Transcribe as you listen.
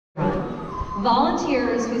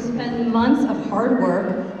Volunteers who spend months of hard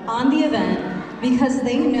work on the event because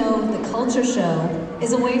they know the culture show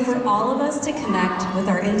is a way for all of us to connect with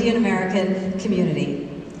our Indian American community.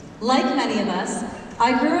 Like many of us,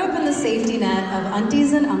 I grew up in the safety net of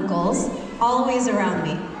aunties and uncles always around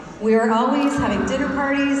me. We were always having dinner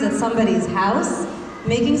parties at somebody's house,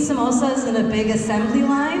 making samosas in a big assembly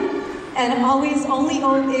line, and always only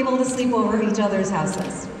able to sleep over each other's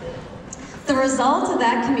houses. The result of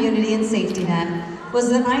that community and safety net was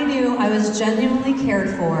that I knew I was genuinely cared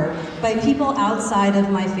for by people outside of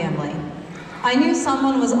my family. I knew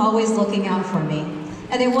someone was always looking out for me,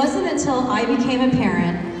 and it wasn't until I became a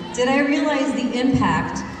parent did I realize the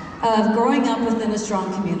impact of growing up within a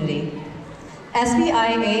strong community.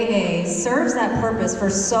 SBIAA serves that purpose for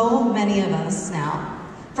so many of us now,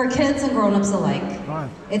 for kids and grown-ups alike.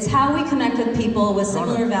 It's how we connect with people with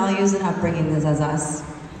similar values and upbringings as us.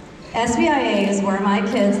 SBIAA is where my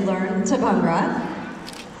kids learn to bhangra,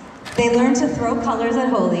 they learn to throw colors at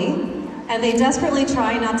Holi, and they desperately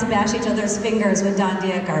try not to bash each other's fingers with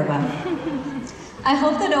dandiya garba. I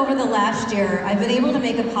hope that over the last year, I've been able to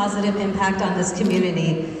make a positive impact on this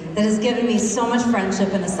community that has given me so much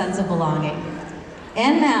friendship and a sense of belonging.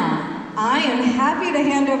 And now, I am happy to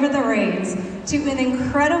hand over the reins to an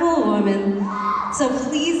incredible woman. So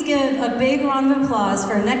please give a big round of applause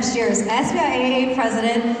for next year's SBIAA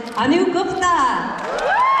President, Anu Gupta.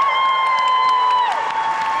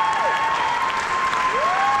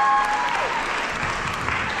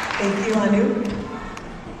 Thank you, Anu.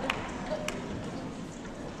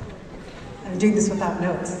 I'm doing this without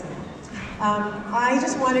notes. I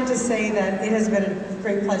just wanted to say that it has been a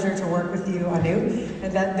great pleasure to work with you, Anu,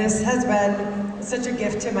 and that this has been such a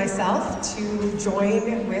gift to myself to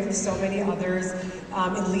join with so many others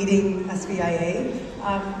in leading SBIAA.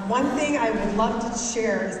 One thing I would love to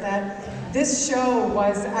share is that this show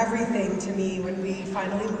was everything to me when we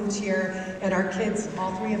finally moved here and our kids,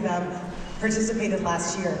 all three of them, participated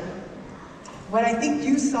last year. What I think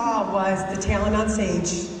you saw was the talent on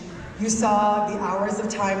stage. You saw the hours of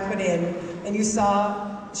time put in, and you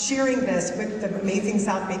saw sharing this with the amazing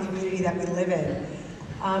South Bay community that we live in.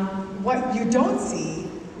 What you don't see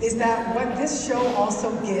is that what this show also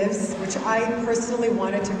gives, which I personally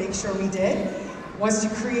wanted to make sure we did, was to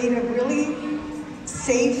create a really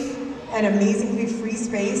safe and amazingly free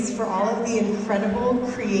space for all of the incredible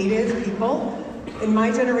creative people in my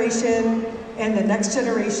generation and the next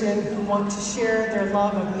generation who want to share their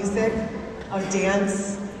love of music, of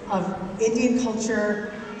dance, of Indian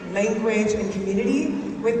culture, language, and community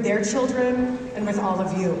with their children and with all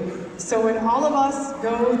of you. So when all of us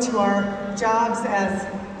go to our jobs as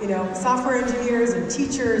software engineers and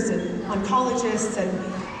teachers and oncologists and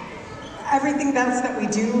everything else that we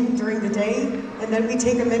do during the day, and then we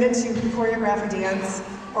take a minute to choreograph a dance,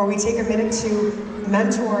 or we take a minute to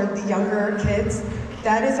mentor the younger kids,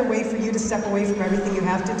 that is a way for you to step away from everything you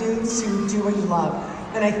have to do what you love.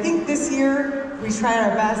 And I think this year, we tried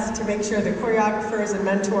our best to make sure the choreographers and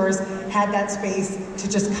mentors had that space to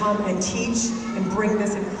just come and teach and bring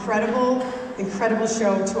this incredible, incredible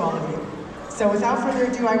show to all of you. So without further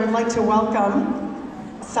ado, I would like to welcome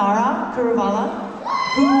Sarah Kuruvala,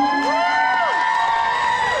 who,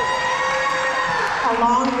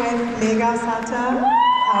 along with Megha Sata,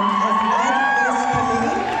 has led this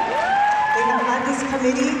committee. They have led this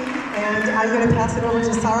committee, and I'm going to pass it over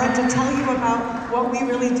to Sarah to tell you about what we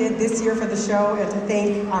really did this year for the show and to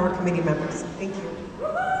thank our committee members. Thank you.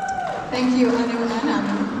 Thank you, Anu and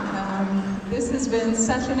Anu. This has been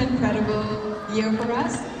such an incredible year for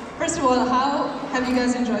us. First of all, how have you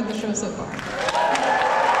guys enjoyed the show so far?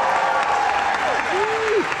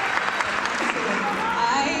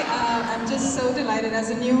 I'm just so delighted as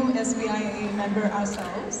a new SBIAA member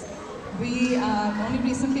ourselves. We only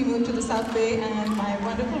recently moved to the South Bay, and my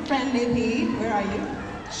wonderful friend Nidhi, where are you?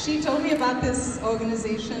 She told me about this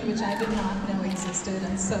organization which I did not know existed,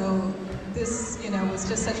 and so this, was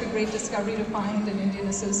just such a great discovery to find an Indian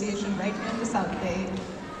association right here in the South Bay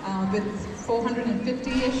with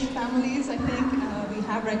 450-ish families, I think, we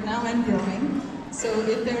have right now and growing. So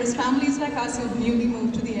if there's families like us who've newly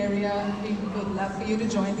moved to the area, we would love for you to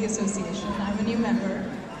join the association. I'm a new member,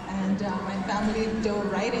 and my family dove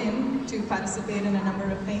right in to participate in a number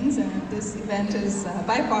of things, and this event is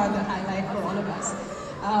by far the highlight for all of us.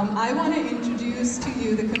 I want to introduce to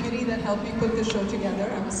you the committee that helped me put the show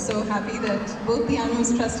together. I was so happy that both the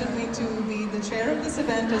Anus trusted me to be the chair of this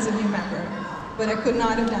event as a new member, but I could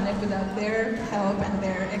not have done it without their help and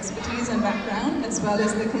their expertise and background, as well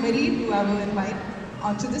as the committee, who I will invite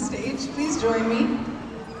onto the stage. Please join me,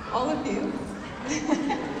 all of you.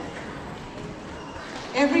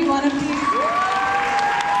 Every one of you.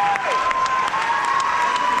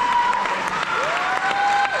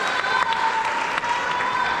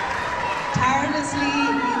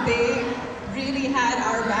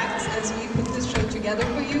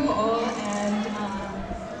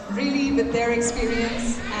 really with their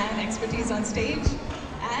experience and expertise on stage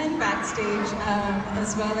and backstage,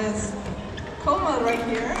 as well as Komal right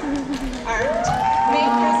here, our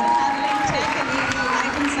main person handling tech and AV,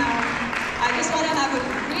 light and sound. I just want to have a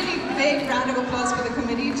really big round of applause for the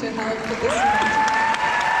committee to help with this event.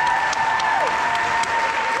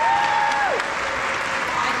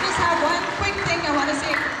 I just have one quick thing I want to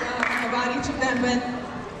say about each of them.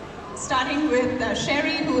 Starting with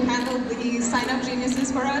Sherry, who handled the sign-up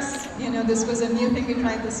geniuses for us. You know, this was a new thing we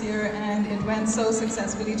tried this year, and it went so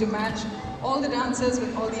successfully to match all the dancers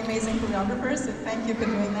with all the amazing choreographers, so thank you for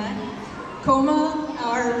doing that. Koma,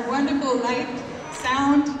 our wonderful light,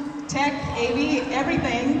 sound, tech, AV,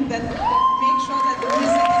 everything that makes sure that the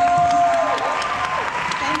music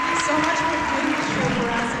thank you so much for doing this show for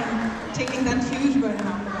us and taking that huge burden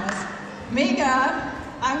off of us. Megha,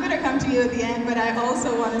 I'm going to come to you at the end, but I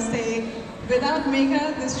also want to say, without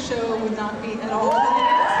Megha, this show would not be at all what it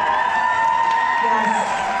is. Yes.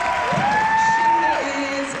 She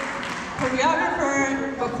is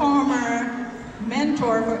choreographer, performer,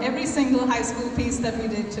 mentor for every single high school piece that we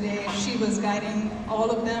did today. She was guiding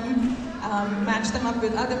all of them, matched them up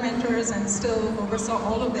with other mentors, and still oversaw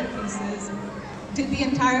all of their pieces. Did the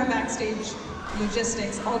entire backstage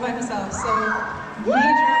logistics all by herself. So major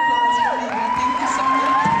applause for Megha. Thank you so much.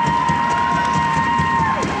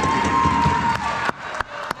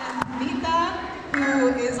 And Neeta,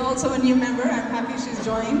 who is also a new member, I'm happy she's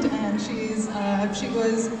joined, and she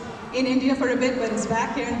was in India for a bit, but is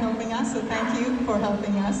back here and helping us. So thank you for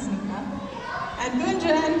helping us, Neeta. And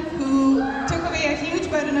Gunjan, who took away a huge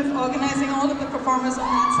burden of organizing all of the performers on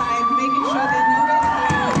that side, making sure they know where to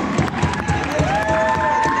go.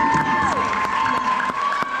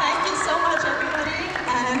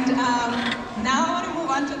 Now I want to move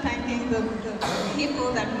on to thanking the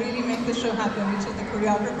people that really make the show happen, which is the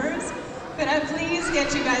choreographers. Could I please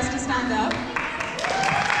get you guys to stand up?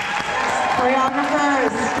 Yes,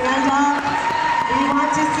 choreographers, stand up. We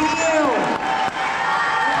want to see you.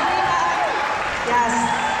 Yes.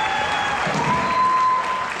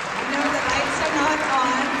 I know the lights are not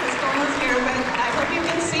on because Komal's here, but I hope you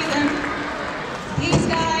can see them. These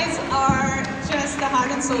guys are just the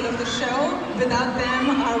heart and soul of the show. Without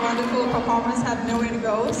them, our wonderful performers have nowhere to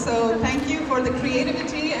go. So thank you for the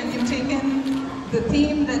creativity, and you've taken the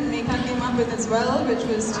theme that Megha came up with as well, which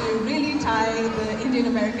was to really tie the Indian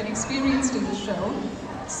American experience to the show.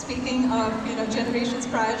 Speaking of, you know, generations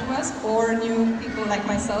prior to us, or new people like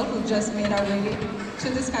myself who just made our way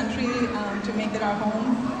to this country to make it our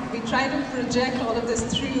home, we try to project all of this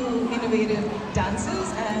through innovative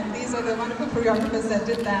dances, and these are the wonderful choreographers that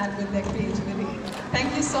did that with their creativity.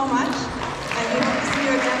 Thank you so much, and we hope to see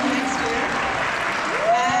you again next year.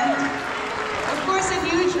 And of course, a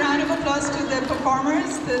huge round of applause to the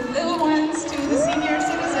performers, the little ones, to the senior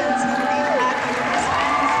citizens who we've had for the first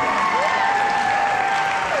time this year.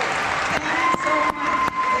 Thank you so much.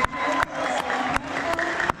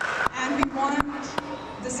 And we want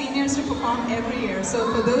the seniors to perform every year.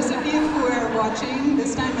 So for those of you who are watching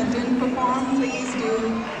this time and didn't perform, please do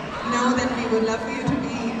know that we would love for you to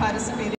be participating.